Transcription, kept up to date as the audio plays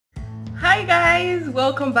Hi guys,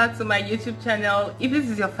 welcome back to my YouTube channel. If this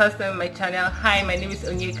is your first time on my channel, hi, my name is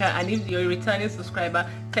Onyeka, and if you're a returning subscriber,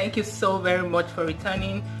 thank you so very much for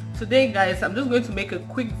returning. Today guys, I'm just going to make a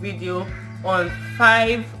quick video on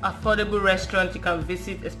 5 affordable restaurants you can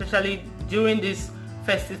visit, especially during this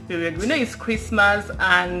festive period. We know it's Christmas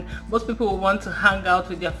and most people will want to hang out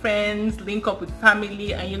with their friends, link up with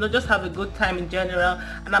family, and just have a good time in general.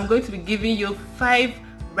 And I'm going to be giving you 5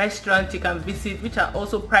 restaurants you can visit which are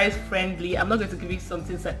also price friendly. I'm not going to give you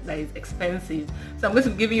something that is expensive, so I'm going to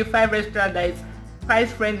be giving you 5 restaurants that is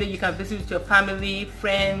price friendly you can visit with your family,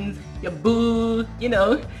 friends, your boo,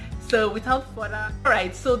 So without further,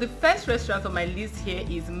 alright, so the first restaurant on my list here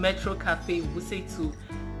is Metro Cafe Wuse 2,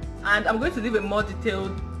 and I'm going to leave a more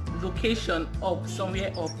detailed location up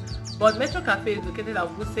somewhere up. But Metro Cafe is located at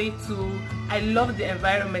Wuse 2. I loved the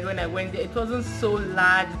environment when I went there. It wasn't so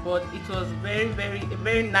large, but it was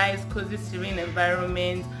very nice, cozy, serene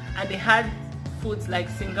environment. And they had foods like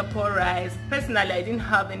Singapore rice. Personally, I didn't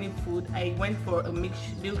have any food. I went for a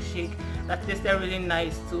milkshake that tasted really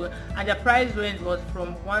nice too. And the price range was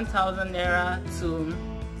from 1,000 naira to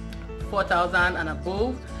 4,000 and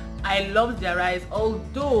above. I loved their rice,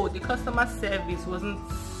 although the customer service wasn't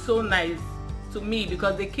so nice to me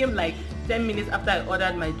because they came like 10 minutes after I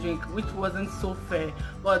ordered my drink, which wasn't so fair.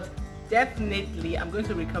 But definitely I'm going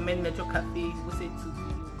to recommend Metro Cafe Wuse 2 to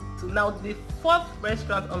you. So now the 4th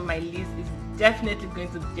restaurant on my list is definitely going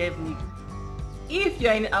to Jevnik. If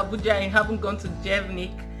you're in Abuja and you haven't gone to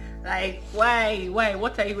Jevnik, like why,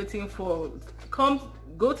 what are you waiting for?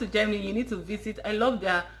 Go to Jevnik. You need to visit. I love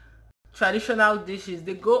their traditional dishes.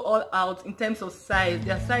 They go all out in terms of size.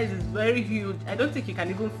 Their size is very huge. I don't think you can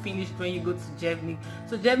even finish when you go to Jevnik.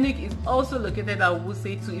 So Jevnik is also located at Wuse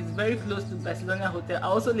 2. It's very close to Barcelona Hotel. I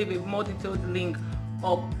also leave a more detailed link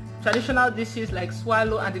up. Traditional dishes like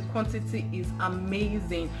swallow, and the quantity is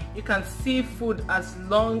amazing. You can see food as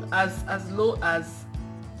low as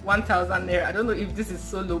 1,000 naira. I don't know if this is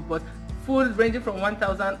so low, but food ranging from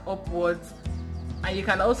 1,000 upwards. And you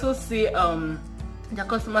can also see their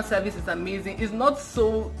customer service is amazing.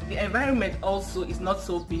 The environment also is not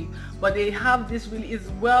so big, but they have this really is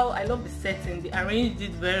well. I love the setting. They arranged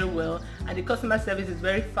it very well, and the customer service is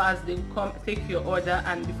very fast. They will come take your order,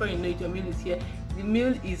 and before you know it, your meal is here. The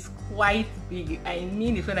meal is quite big. I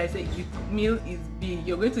mean it when I say the meal is big.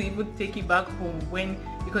 You're going to even take it back home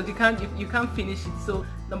because you can't finish it. So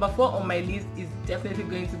number 4 on my list is definitely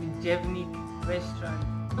going to be Jevnik restaurant.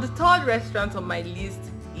 The 3rd restaurant on my list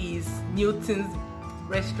is Newton's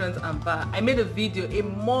Restaurant and Bar. I made a video,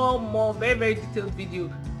 a very detailed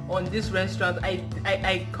video on this restaurant.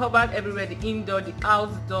 I covered everywhere, the indoor, the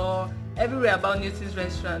outdoor, everywhere about Newton's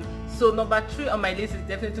Restaurant. So number 3 on my list is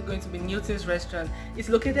definitely going to be Newton's Restaurant. It's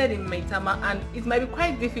located in Maitama, and it might be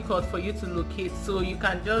quite difficult for you to locate, so you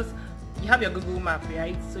have your Google map,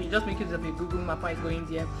 right? So you just make use of your Google map while going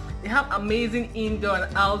there. They have amazing indoor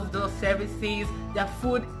and outdoor services. Their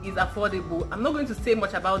food is affordable. I'm not going to say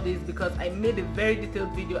much about this because I made a very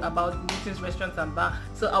detailed video about Newton's Restaurant and Bar.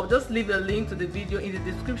 So I'll just leave a link to the video in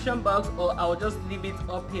the description box, or I'll just leave it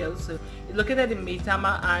up here. So it's located in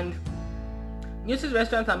Maitama, and Newton's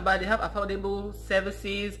Restaurant and Bar, they have affordable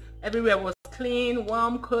services. Everywhere was clean,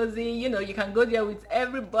 warm, cozy. You can go there with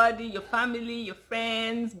everybody, your family, your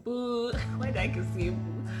friends, boo. Why did I keep saying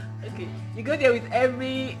boo? Okay, you go there with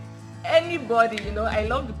anybody. I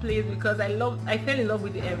love the place because I fell in love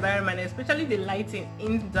with the environment, especially the lighting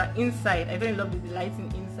in the inside. I fell in love with the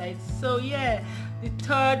lighting inside. So yeah, the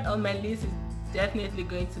 3rd on my list is definitely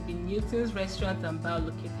going to be Newton's Restaurant and Bar,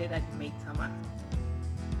 located at Maitama.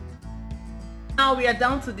 Now we are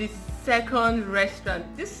down to the 2nd restaurant.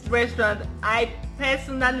 This restaurant, I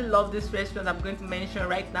personally love this restaurant I'm going to mention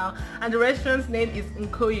right now, and the restaurant's name is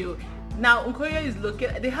Nkoyo. Now Nkoyo is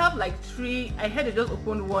located, they have like 3, I heard they just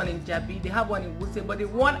opened one in Jabi, they have one in Wuse, but the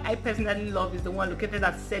one I personally love is the one located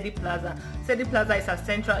at Sedi Plaza. Sedi Plaza is a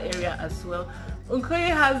central area as well. Nkoyo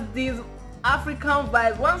has these African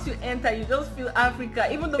vibe. Once you enter, you just feel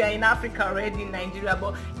Africa, even though we are in Africa already in Nigeria.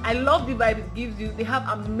 But I love the vibe it gives you. They have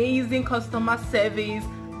amazing customer service.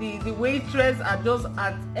 The waitress are just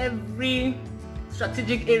at every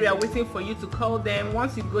strategic area waiting for you to call them.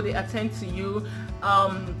 Once you go, they attend to you.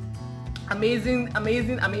 Amazing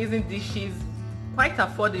dishes, quite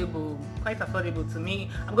affordable to me.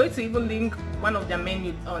 I'm going to even link one of their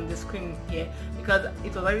menus on the screen here because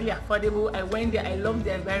it was really affordable. I went there, I loved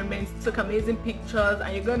the environment, took amazing pictures,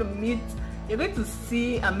 and you're going to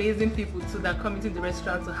see amazing people too that come into the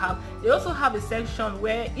restaurant to have. They also have a section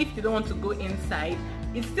where if you don't want to go inside,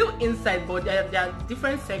 it's still inside, but there are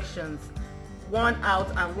different sections. one out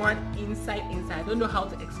and one inside. I don't know how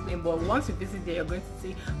to explain, but once you visit there, you're going to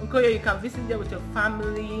see Nkoyo. You can visit there with your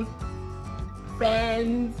family,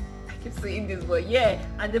 friends. I keep saying this, but yeah,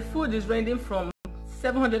 and the food is ranging from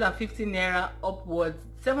 750 naira upwards.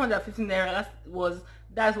 750 naira,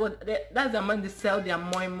 that's the amount they sell their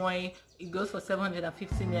moi moi. It goes for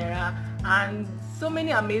 750 naira, and so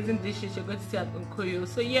many amazing dishes you're going to see at Nkoyo.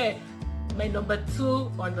 So yeah, my number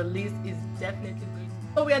 2 on the list is definitely going.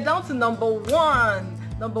 So we are down to number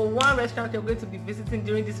 1. Number 1 restaurant you're going to be visiting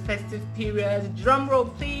during this festive period. Drum roll,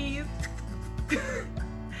 please.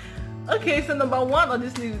 Okay, so number 1 on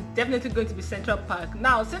this list is definitely going to be Central Park.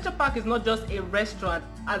 Now, Central Park is not just a restaurant,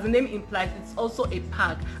 as the name implies. It's also a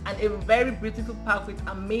park, and a very beautiful park with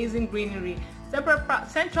amazing greenery. Central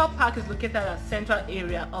Park is located at Central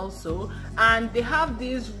area also, and they have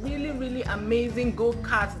these really amazing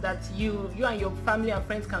go-karts that you and your family and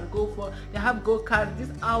friends can go for. They have go-karts.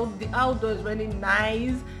 The outdoor is really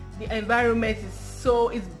nice. The environment is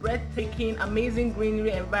it's breathtaking, amazing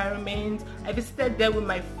greenery environment. I visited there with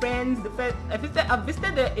my friends. I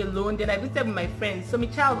visited there alone, then I visited with my friends. So my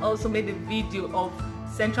child also made a video of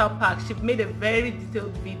Central Park. She made a very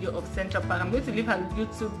detailed video of Central Park. I'm going to leave her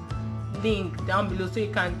YouTube link down below so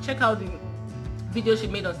you can check out the video she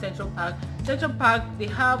made on Central Park. Central Park, they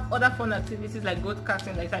have other fun activities like goat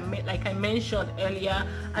karting, like I mentioned earlier,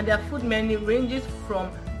 and their food menu ranges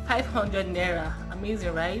from 500 naira.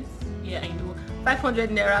 Amazing, right? Yeah, I know. 500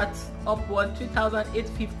 naira upward,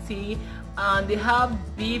 2,850, and they have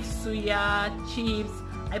beef, suya, chips.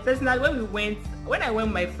 I personally, when I went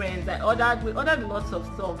with my friends, we ordered lots of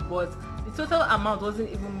stuff, but the total amount wasn't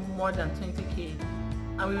even more than 20k,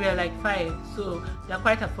 and we were like 5, so they're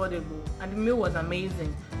quite affordable, and the meal was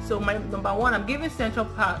amazing. So my number 1, I'm giving Central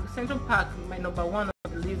Park my number 1 on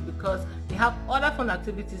the list because they have other fun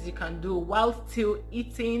activities you can do while still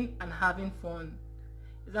eating and having fun.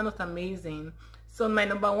 Is that not amazing? So my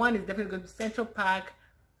number 1 is definitely going to be Central Park.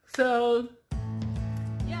 So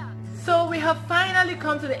yeah, so we have finally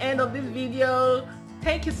come to the end of this video.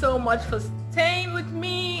 Thank you so much for staying with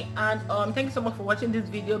me, and thank you so much for watching this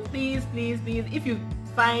video. Please, if you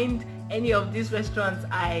find any of these restaurants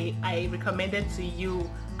I recommended to you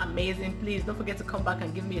amazing, please don't forget to come back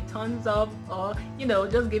and give me a thumbs up, or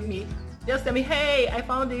just tell me, hey, I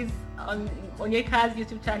found this on Onyeka's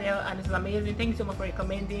YouTube channel and it's amazing. Thank you so much for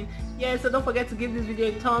recommending. Yeah, so don't forget to give this video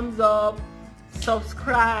a thumbs up.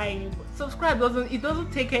 Subscribe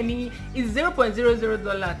doesn't take any. It's $0.00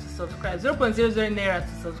 to subscribe, 0.00 naira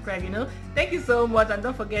to subscribe, you know. Thank you so much, and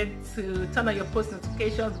don't forget to turn on your post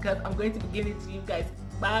notifications because I'm going to be giving it to you guys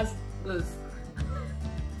fast.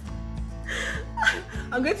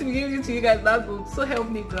 I'm going to be giving it to you guys that good, so help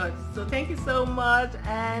me God. So thank you so much,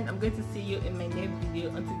 and I'm going to see you in my next video.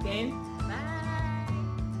 Until then,